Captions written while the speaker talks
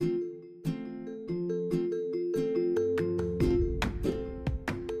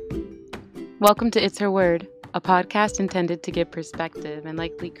Welcome to It's Her Word, a podcast intended to give perspective and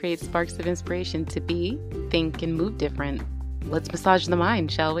likely create sparks of inspiration to be, think, and move different. Let's massage the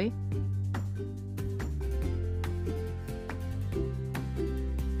mind, shall we?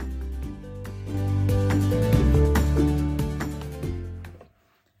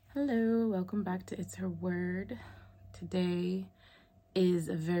 Hello, welcome back to It's Her Word. Today is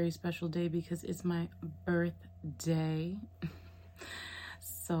a very special day because it's my birthday.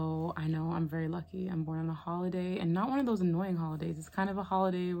 So I know I'm very lucky. I'm born on a holiday, and not one of those annoying holidays. It's kind of a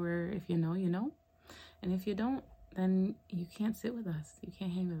holiday where if you know, you know. And if you don't, then you can't sit with us. You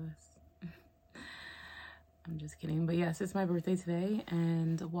can't hang with us. I'm just kidding. But yes, it's my birthday today.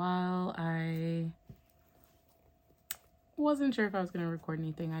 And while I wasn't sure if I was going to record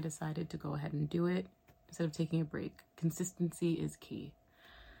anything, I decided to go ahead and do it instead of taking a break. Consistency is key.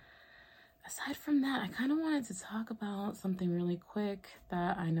 Aside from that, I kind of wanted to talk about something really quick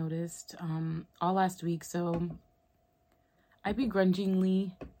that I noticed all last week. So I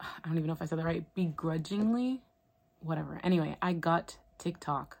begrudgingly, I don't even know if I said that right, begrudgingly, whatever. Anyway, I got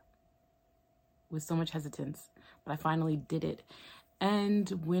TikTok with so much hesitance, but I finally did it. And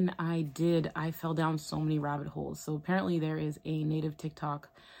when I did, I fell down so many rabbit holes. So apparently there is a native TikTok,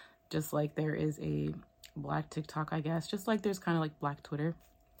 just like there is a black TikTok, I guess, just like there's kind of like black Twitter.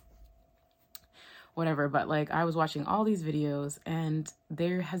 Whatever, but like I was watching all these videos and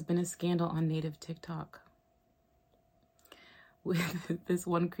there has been a scandal on native TikTok with this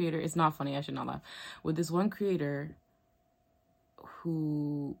one creator. It's not funny, I should not laugh. With this one creator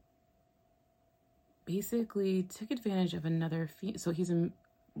who basically took advantage of another so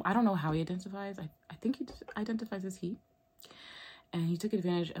I don't know how he identifies. I think he identifies as he. And he took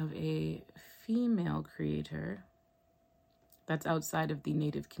advantage of a female creator that's outside of the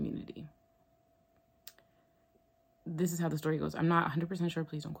native community. This is how the story goes. I'm not 100% sure.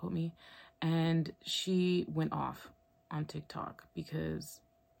 Please don't quote me. And she went off on TikTok because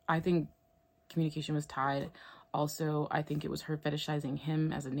I think communication was tied. Also, I think it was her fetishizing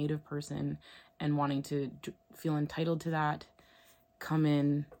him as a native person and wanting to feel entitled to that, come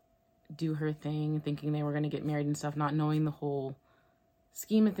in, do her thing, thinking they were going to get married and stuff, not knowing the whole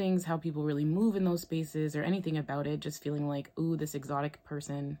scheme of things, how people really move in those spaces or anything about it, just feeling like, ooh, this exotic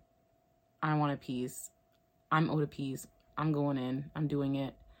person, I want a piece. I'm owed a piece. I'm going in. I'm doing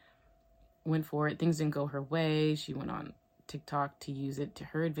it. Went for it. Things didn't go her way. She went on TikTok to use it to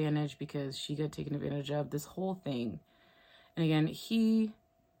her advantage because she got taken advantage of. This whole thing. And again,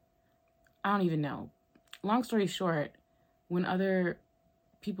 I don't even know. Long story short, when other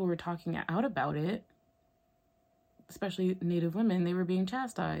people were talking out about it, especially Native women, they were being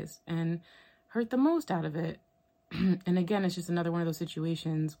chastised and hurt the most out of it. And again, it's just another one of those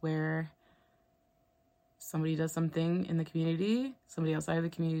situations where somebody does something in the community, somebody outside of the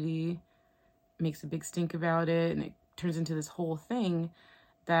community makes a big stink about it, and it turns into this whole thing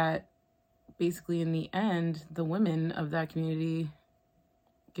that basically in the end, the women of that community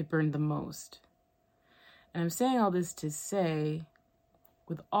get burned the most. And I'm saying all this to say,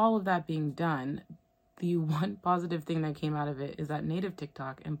 with all of that being done, the one positive thing that came out of it is that native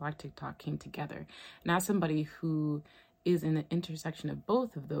TikTok and black TikTok came together. And as somebody who is in the intersection of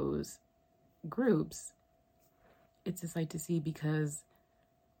both of those groups, it's a sight to see, because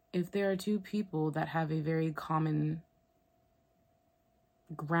if there are two people that have a very common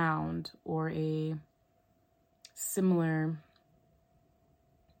ground or a similar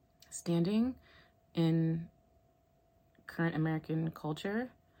standing in current American culture,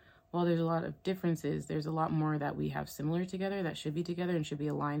 while there's a lot of differences, there's a lot more that we have similar together that should be together and should be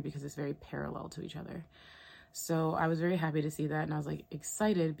aligned because it's very parallel to each other. So I was very happy to see that, and I was like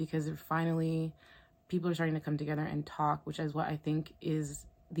excited because it finally people are starting to come together and talk, which is what I think is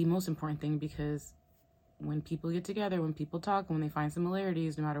the most important thing, because when people get together, when people talk, when they find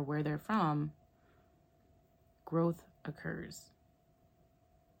similarities, no matter where they're from, growth occurs.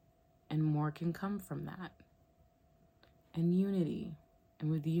 And more can come from that. And unity.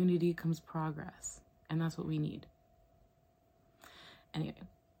 And with unity comes progress. And that's what we need. Anyway,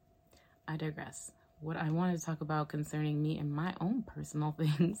 I digress. What I wanted to talk about concerning me and my own personal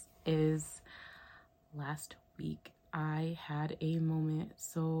things is last week I had a moment.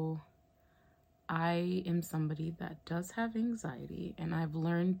 So I am somebody that does have anxiety, and I've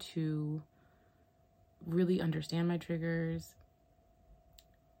learned to really understand my triggers,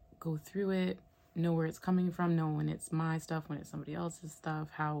 go through it, know where it's coming from, know when it's my stuff, when it's somebody else's stuff,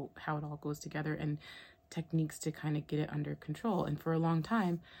 how it all goes together, and techniques to kind of get it under control. And for a long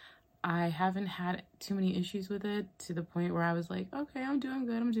time, I haven't had too many issues with it, to the point where I was like, okay, I'm doing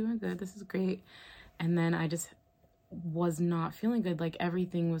good, this is great. And then I just was not feeling good. Like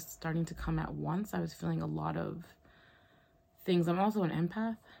everything was starting to come at once. I was feeling a lot of things. I'm also an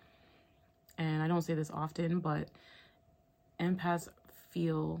empath, and I don't say this often, but empaths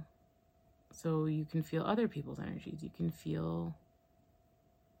feel, so you can feel other people's energies. You can feel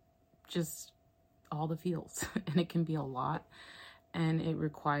just all the feels, and it can be a lot. And it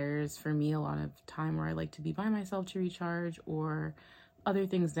requires, for me, a lot of time where I like to be by myself to recharge, or other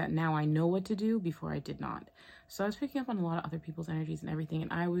things that now I know what to do before I did not. So I was picking up on a lot of other people's energies and everything,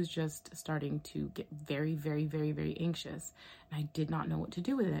 and I was just starting to get very, very, very, very anxious, and I did not know what to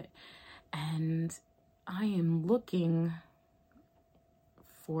do with it. And I am looking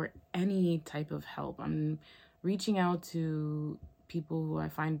for any type of help. I'm reaching out to people who I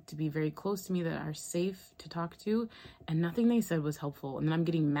find to be very close to me that are safe to talk to, and nothing they said was helpful. And then I'm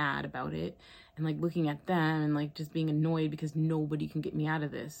getting mad about it and like looking at them and like just being annoyed because nobody can get me out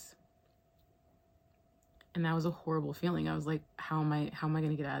of this. And that was a horrible feeling. I was like, how am I going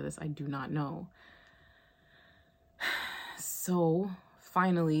to get out of this? I do not know. So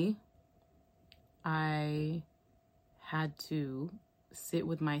finally, I had to sit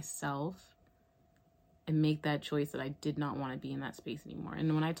with myself and make that choice that I did not want to be in that space anymore.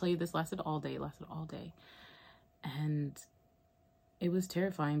 And when I tell you this lasted all day. And it was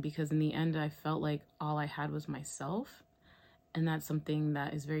terrifying because in the end, I felt like all I had was myself. And that's something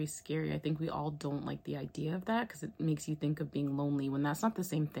that is very scary. I think we all don't like the idea of that because it makes you think of being lonely when that's not the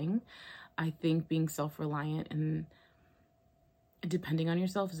same thing. I think being self-reliant and depending on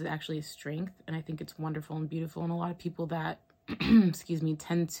yourself is actually a strength. And I think it's wonderful and beautiful. And a lot of people that,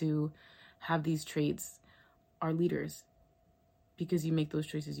 tend to have these traits are leaders, because you make those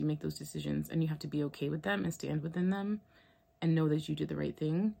choices, you make those decisions, and you have to be okay with them and stand within them and know that you did the right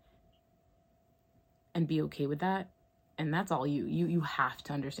thing and be okay with that. And that's all you have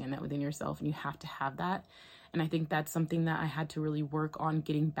to understand that within yourself, and you have to have that. And I think that's something that I had to really work on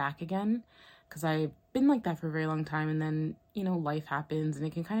getting back again, because I've been like that for a very long time. And then, life happens and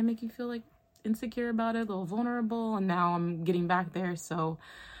it can kind of make you feel like insecure about it, a little vulnerable. And now I'm getting back there. So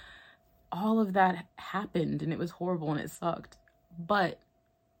all of that happened and it was horrible and it sucked. But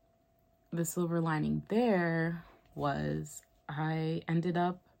the silver lining there was I ended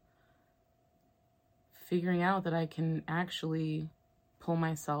up figuring out that I can actually pull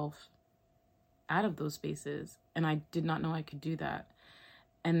myself out of those spaces. And I did not know I could do that.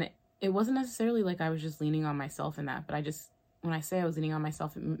 And it wasn't necessarily like I was just leaning on myself in that, but when I say I was leaning on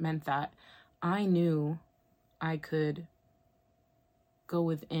myself, it meant that I knew I could go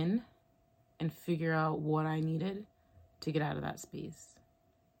within and figure out what I needed to get out of that space.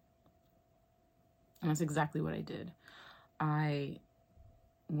 And that's exactly what I did. I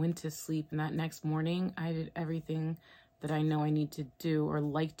went to sleep, and that next morning I did everything that I know I need to do or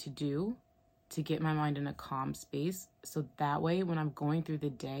like to do to get my mind in a calm space. So that way, when I'm going through the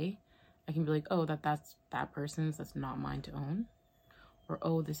day, I can be like, oh, that's that person's, that's not mine to own. Or,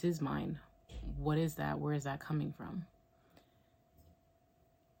 oh, this is mine. What is that? Where is that coming from?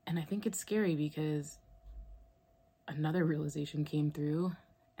 And I think it's scary because another realization came through,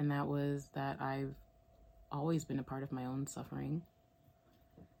 and that was that I've always been a part of my own suffering.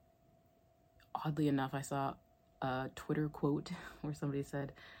 Oddly enough, I saw a Twitter quote where somebody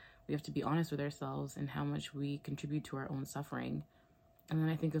said, we have to be honest with ourselves and how much we contribute to our own suffering. And then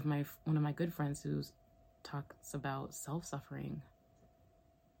I think of one of my good friends who talks about self-suffering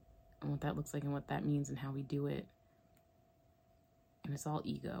and what that looks like and what that means and how we do it. And it's all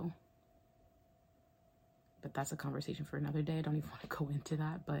ego. But that's a conversation for another day. I don't even want to go into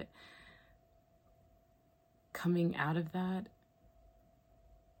that. But coming out of that,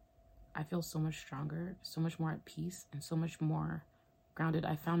 I feel so much stronger, so much more at peace, and so much more grounded.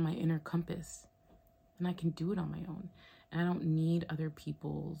 I found my inner compass, and I can do it on my own. And I don't need other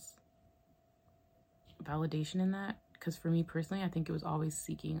people's validation in that. Because for me personally, I think it was always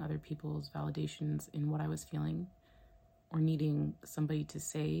seeking other people's validations in what I was feeling, or needing somebody to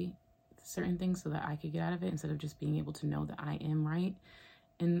say certain things so that I could get out of it, instead of just being able to know that I am right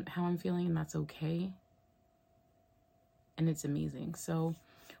in how I'm feeling, and that's okay. And it's amazing. So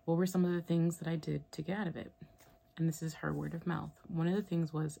what were some of the things that I did to get out of it? And this is her word of mouth. One of the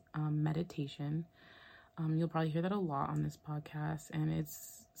things was meditation. You'll probably hear that a lot on this podcast, and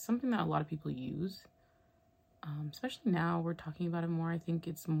it's something that a lot of people use. Especially now, we're talking about it more. I think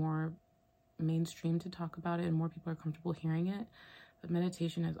it's more mainstream to talk about it, and more people are comfortable hearing it. But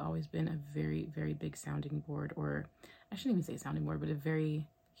meditation has always been a very, very big sounding board, or I shouldn't even say sounding board, but a very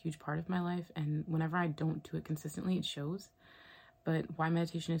huge part of my life. And whenever I don't do it consistently, it shows. But why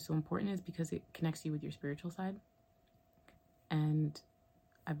meditation is so important is because it connects you with your spiritual side. And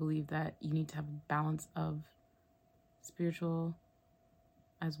I believe that you need to have a balance of spiritual,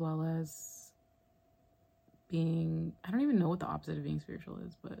 as well as being, I don't even know what the opposite of being spiritual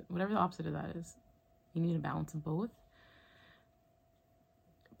is, but whatever the opposite of that is, you need a balance of both.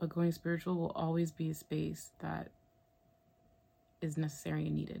 But going spiritual will always be a space that is necessary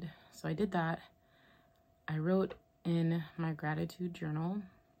and needed. So I did that. I wrote in my gratitude journaled,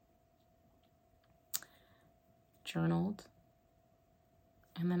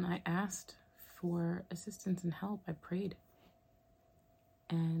 and then I asked for assistance and help. I prayed.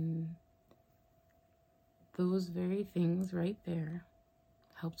 And those very things right there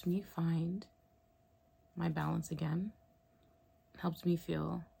helped me find my balance again, helped me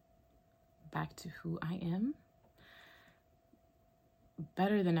feel back to who I am,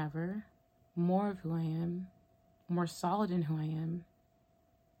 better than ever, more of who I am, more solid in who I am.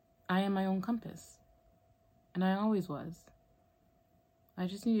 I am my own compass, and I always was. I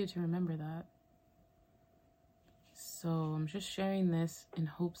just needed to remember that. So I'm just sharing this in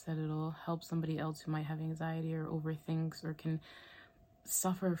hopes that it'll help somebody else who might have anxiety or overthinks or can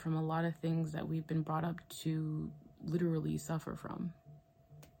suffer from a lot of things that we've been brought up to literally suffer from.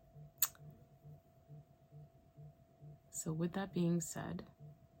 So with that being said,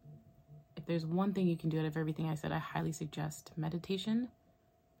 if there's one thing you can do out of everything I said, I highly suggest meditation.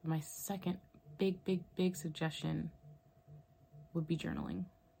 My second big suggestion would be journaling.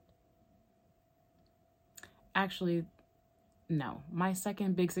 Actually, no. My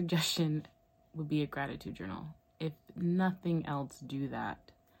second big suggestion would be a gratitude journal. If nothing else, do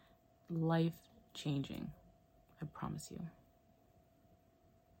that. Life-changing. I promise you.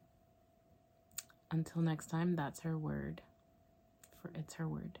 Until next time, that's her word. For it's her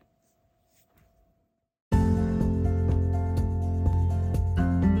word.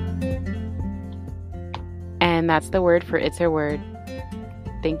 And that's the word for It's Her Word.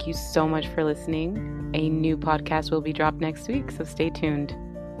 Thank you so much for listening. A new podcast will be dropped next week, so stay tuned.